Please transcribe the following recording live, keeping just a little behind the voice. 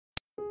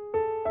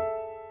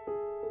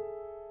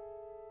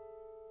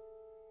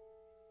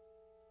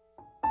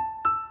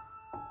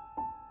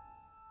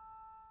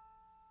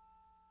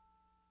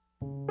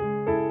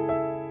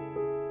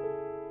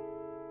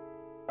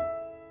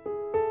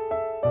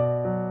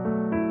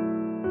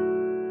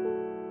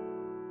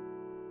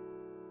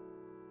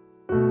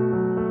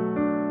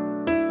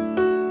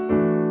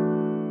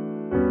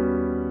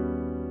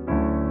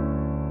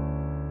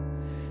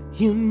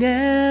You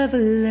never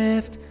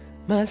left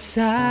my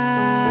side.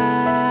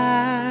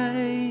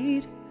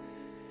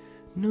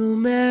 No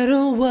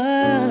matter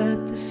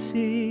what the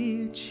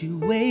situation,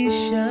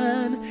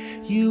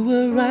 you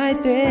were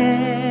right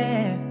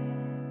there.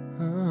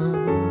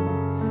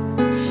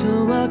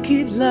 So I'll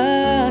keep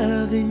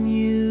loving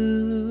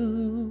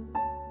you,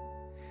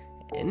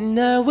 and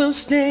I will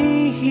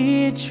stay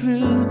here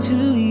true to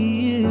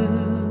you.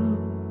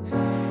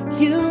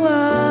 You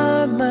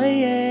are my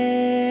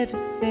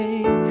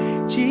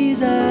everything,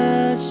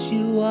 Jesus,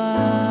 you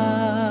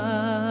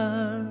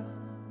are.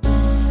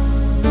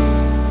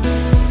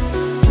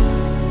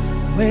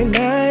 When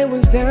I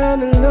was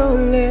down and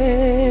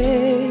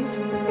lonely,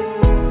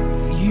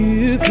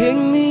 you picked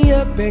me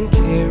up and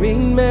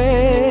carried me.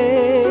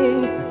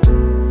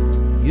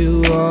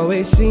 You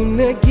always seem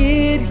to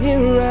get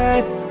here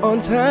right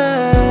on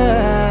time.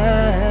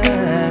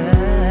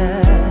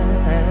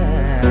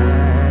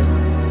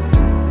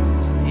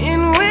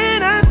 And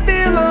when I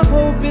feel all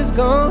hope is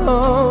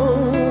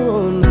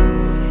gone,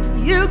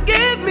 you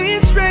give me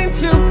strength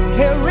to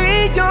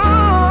carry on.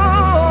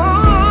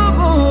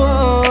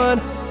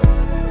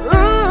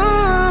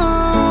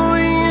 Ooh,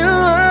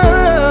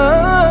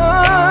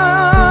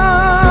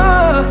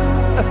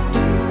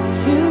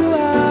 you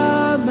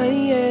are my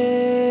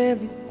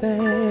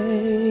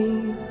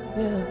everything.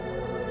 Yeah.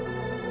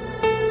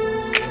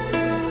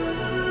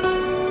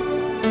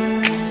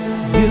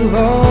 You've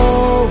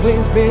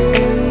always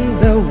been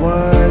the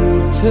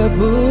one to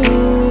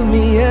pull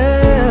me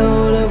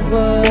out of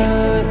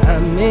what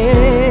I'm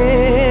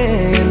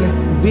in,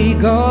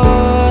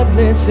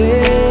 regardless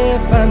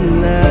if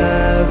I'm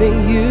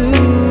loving you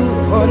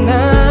or not.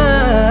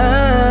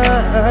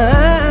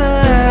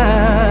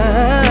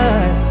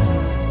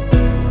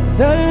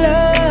 The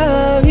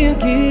love you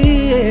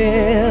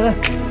give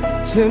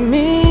to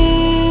me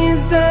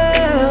is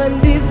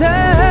undeserved,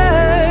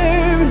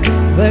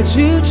 but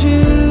you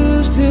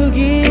choose to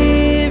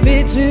give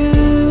it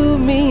to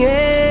me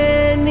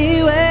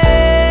anyway.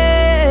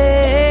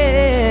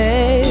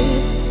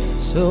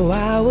 So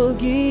I will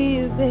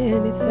give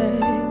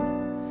anything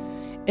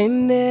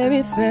and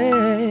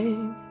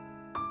everything.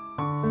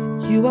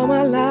 You are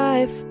my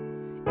life.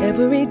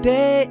 Every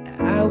day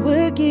I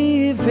will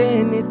give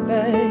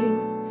anything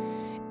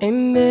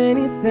and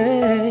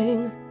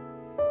anything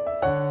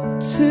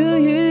to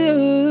you.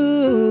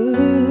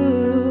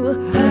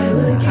 I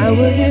will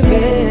give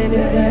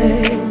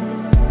anything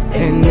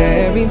and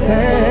everything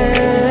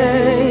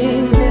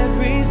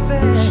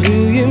to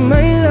you,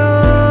 my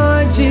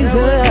Lord Jesus. I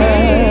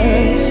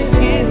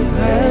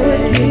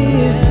will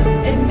give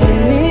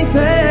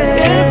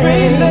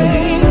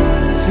anything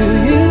to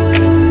you.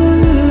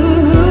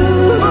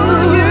 For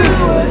you,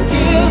 I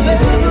give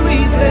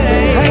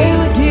everything. I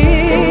will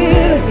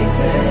give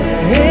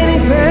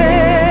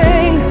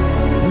anything.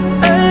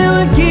 I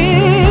will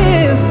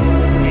give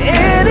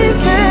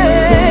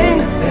anything.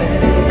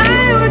 I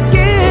will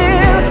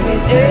give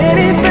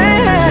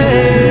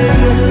anything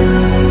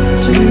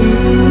to you.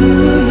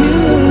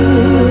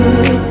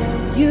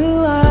 You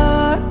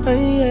are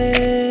my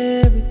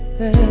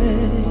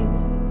everything.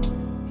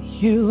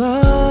 You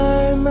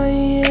are my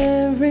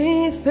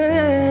everything.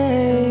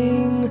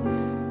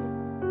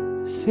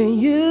 Say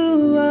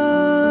you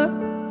are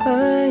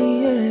my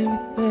everything.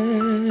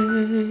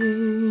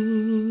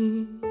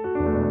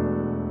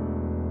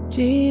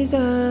 Jesus,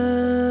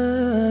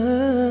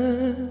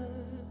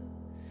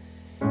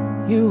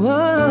 you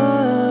are